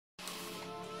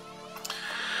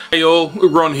Hey all,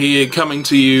 Ron here, coming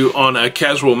to you on a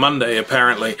casual Monday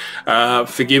apparently.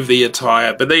 Forgive the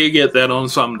attire, but there you get that on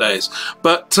some days.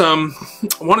 But I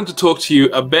wanted to talk to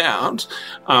you about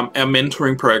our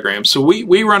mentoring program. So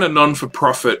we run a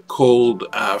non-for-profit called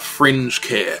Fringe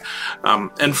Care.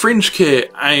 And Fringe Care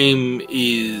aim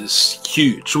is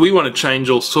huge. We want to change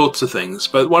all sorts of things,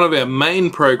 but one of our main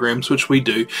programs which we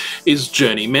do is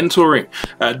Journey Mentoring.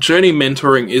 Journey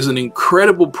Mentoring is an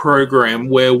incredible program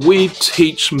where we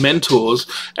teach mentors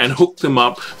and hook them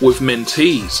up with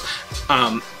mentees.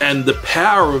 And the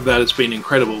power of that has been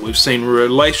incredible. We've seen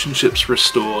relationships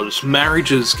restored,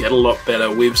 marriages get a lot better.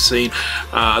 We've seen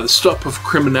the stop of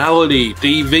criminality,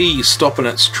 DV stop in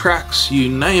its tracks, you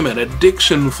name it,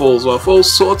 addiction falls off, all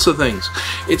sorts of things.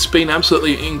 It's been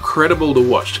absolutely incredible to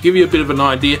watch. To give you a bit of an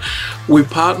idea, we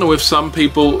partner with some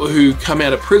people who come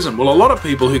out of prison. Well, a lot of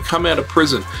people who come out of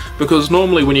prison, because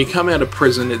normally when you come out of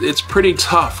prison, it's pretty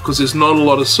tough because there's not a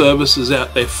lot of services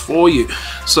out there for you.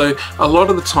 So a lot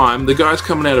of the time, the guys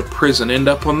coming out of prison end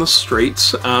up on the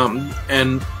streets,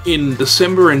 and in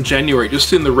December and January,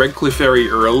 just in the Redcliffe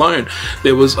area alone,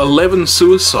 there was 11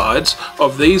 suicides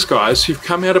of these guys who've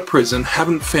come out of prison,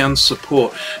 haven't found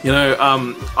support. You know,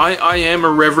 I am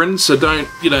a reverend, so don't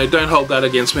hold that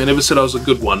against me. I never said I was a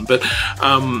good one, but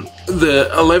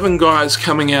the 11 guys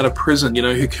coming out of prison, you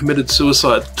know, who committed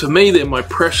suicide, to me, they're my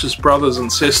precious brothers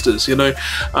and sisters. You know,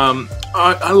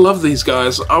 I love these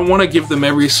guys. I want to give them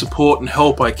every support and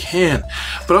help I can,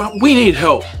 but we need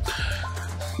help.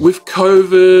 With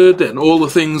COVID and all the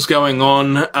things going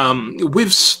on,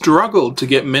 we've struggled to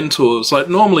get mentors. Like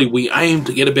normally we aim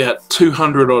to get about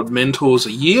 200 odd mentors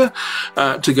a year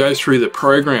to go through the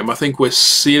program. I think we're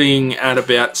sitting at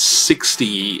about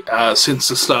 60 since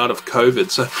the start of COVID.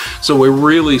 So we're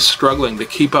really struggling to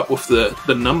keep up with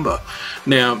the number.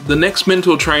 Now, the next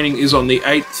mentor training is on the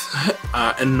 8th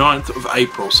and 9th of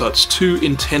April, so it's 2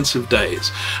 intensive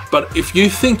days. But if you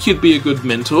think you'd be a good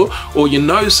mentor, or you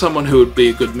know someone who would be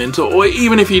a good mentor, or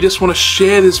even if you just want to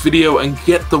share this video and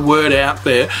get the word out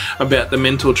there about the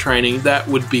mentor training, that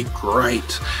would be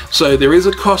great. So there is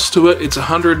a cost to it. It's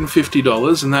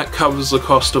 $150, and that covers the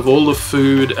cost of all the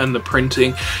food and the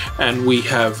printing. And we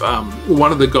have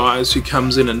one of the guys who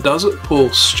comes in and does it,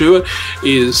 Paul Stewart,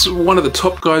 is one of the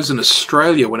top guys in Australia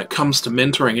when it comes to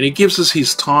mentoring, and he gives us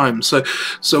his time. So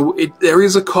there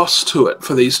is a cost to it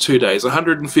for these 2 days,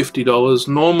 $150.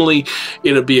 Normally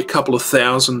it'd be a couple of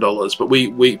 $1,000,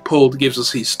 but Paul gives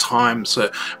us his time, so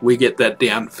we get that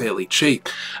down fairly cheap.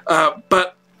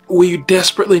 But we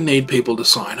desperately need people to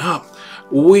sign up.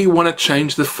 We want to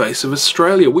change the face of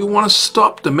Australia. We want to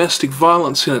stop domestic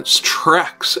violence in its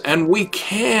tracks, and we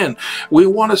can. We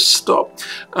want to stop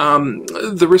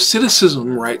the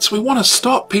recidivism rates. We want to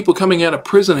stop people coming out of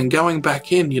prison and going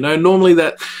back in. You know, normally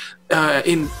that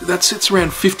sits around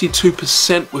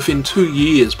 52% within 2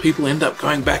 years. People end up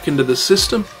going back into the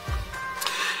system.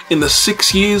 In the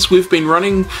 6 years we've been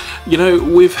running, you know,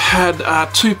 we've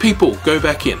had 2 people go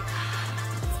back in.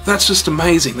 That's just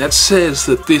amazing. That says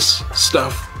that this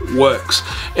stuff works.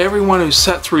 Everyone who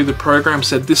sat through the program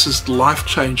said this is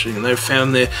life-changing, and they've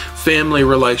found their family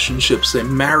relationships, their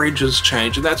marriages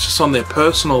change, and that's just on their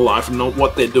personal life and not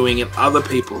what they're doing in other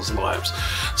people's lives.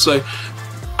 So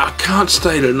I can't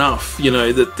state enough, you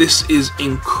know, that this is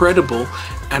incredible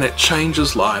and it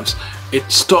changes lives. It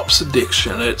stops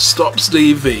addiction, it stops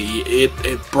DV,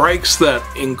 it breaks that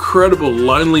incredible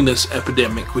loneliness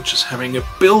epidemic which is having, it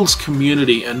builds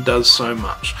community and does so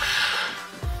much.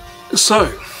 So,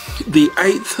 the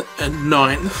 8th and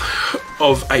 9th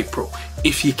of April,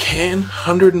 if you can,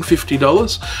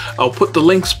 $150. I'll put the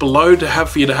links below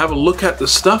for you to have a look at the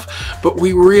stuff, but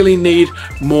we really need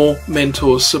more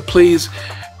mentors, so please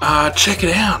check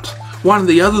it out. One of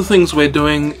the other things we're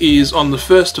doing is on the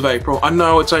 1st of April, I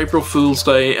know it's April Fool's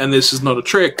Day and this is not a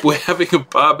trick, we're having a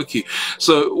barbecue.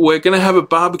 So we're going to have a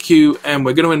barbecue and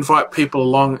we're going to invite people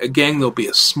along. Again, there'll be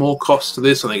a small cost to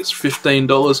this, I think it's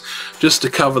 $15 just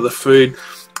to cover the food.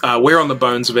 We're on the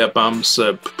bones of our bums,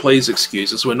 so please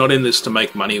excuse us. We're not in this to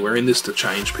make money, we're in this to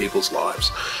change people's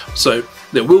lives. So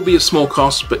there will be a small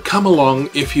cost, but come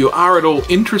along if you are at all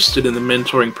interested in the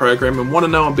mentoring program and want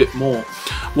to know a bit more,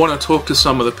 want to talk to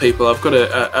some of the people. I've got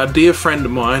a dear friend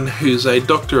of mine who's a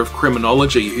doctor of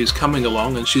criminology who's coming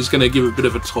along, and she's going to give a bit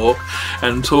of a talk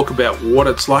and talk about what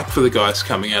it's like for the guys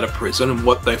coming out of prison and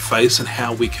what they face and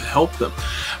how we can help them.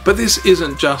 But this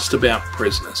isn't just about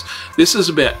prisoners. This is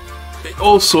about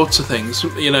all sorts of things,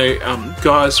 you know,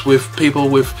 guys with people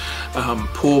with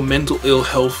poor mental ill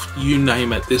health, you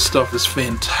name it. This stuff is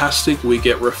fantastic. We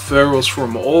get referrals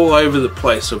from all over the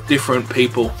place of different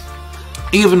people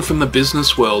even from the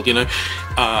business world, you know,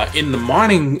 in the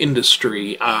mining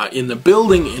industry, in the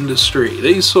building industry,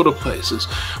 these sort of places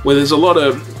where there's a lot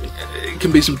of, it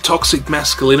can be some toxic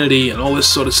masculinity and all this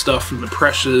sort of stuff and the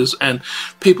pressures, and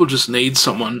people just need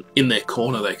someone in their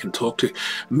corner they can talk to.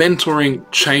 Mentoring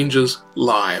changes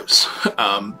lives.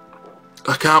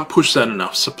 I can't push that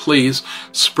enough, so please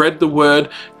spread the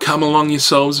word. Come along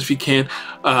yourselves if you can.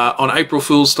 On April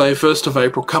Fool's Day, 1st of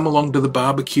April, come along to the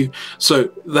barbecue.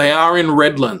 So they are in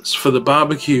Redlands for the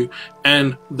barbecue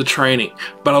and the training.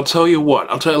 But I'll tell you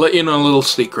what, let you know a little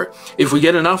secret. If we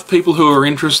get enough people who are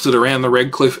interested around the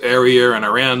Redcliffe area and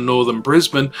around northern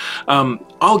Brisbane,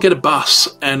 I'll get a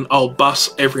bus and I'll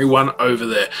bus everyone over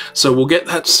there. So we'll get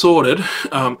that sorted.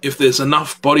 If there's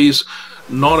enough bodies,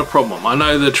 not a problem. I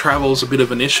know the travel's a bit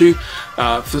of an issue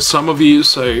for some of you,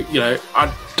 so you know,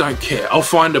 I don't care. I'll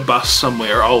find a bus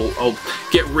somewhere. I'll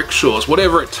get rickshaws,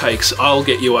 whatever it takes. I'll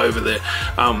get you over there.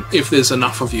 If there's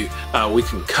enough of you, we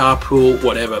can carpool,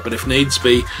 whatever. But if needs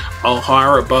be, I'll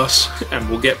hire a bus and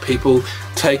we'll get people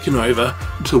taken over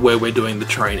to where we're doing the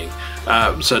training.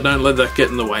 So don't let that get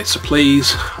in the way. So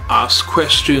please ask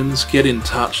questions, get in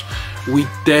touch. We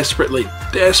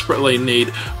desperately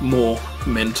need more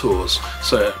mentors.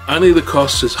 So only the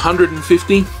cost is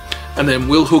 $150, and then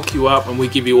we'll hook you up and we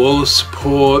give you all the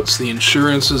supports, the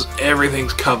insurances,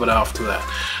 everything's covered after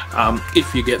that,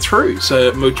 if you get through,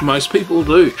 so which most people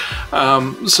do.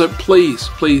 So please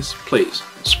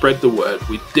spread the word.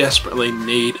 We desperately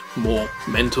need more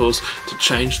mentors to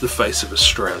change the face of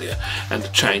Australia and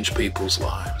to change people's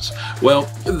lives. Well,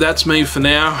 that's me for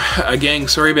now. Again,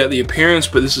 sorry about the appearance,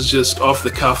 but this is just off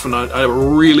the cuff, and I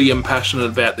really am passionate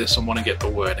about this and want to get the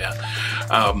word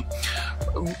out.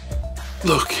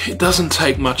 Look, it doesn't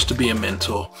take much to be a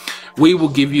mentor. We will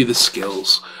give you the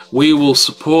skills. We will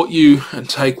support you and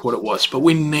take what it was. But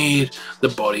we need the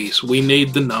bodies. We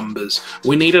need the numbers.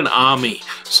 We need an army.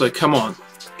 So come on,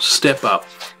 step up.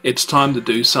 It's time to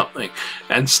do something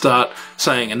and start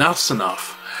saying enough's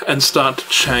enough and start to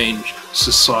change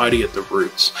society at the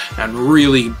roots and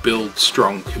really build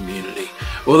strong community.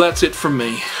 Well, that's it from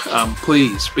me.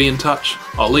 Please be in touch.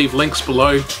 I'll leave links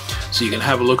below so you can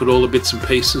have a look at all the bits and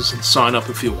pieces and sign up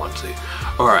if you want to.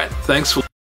 Alright, thanks for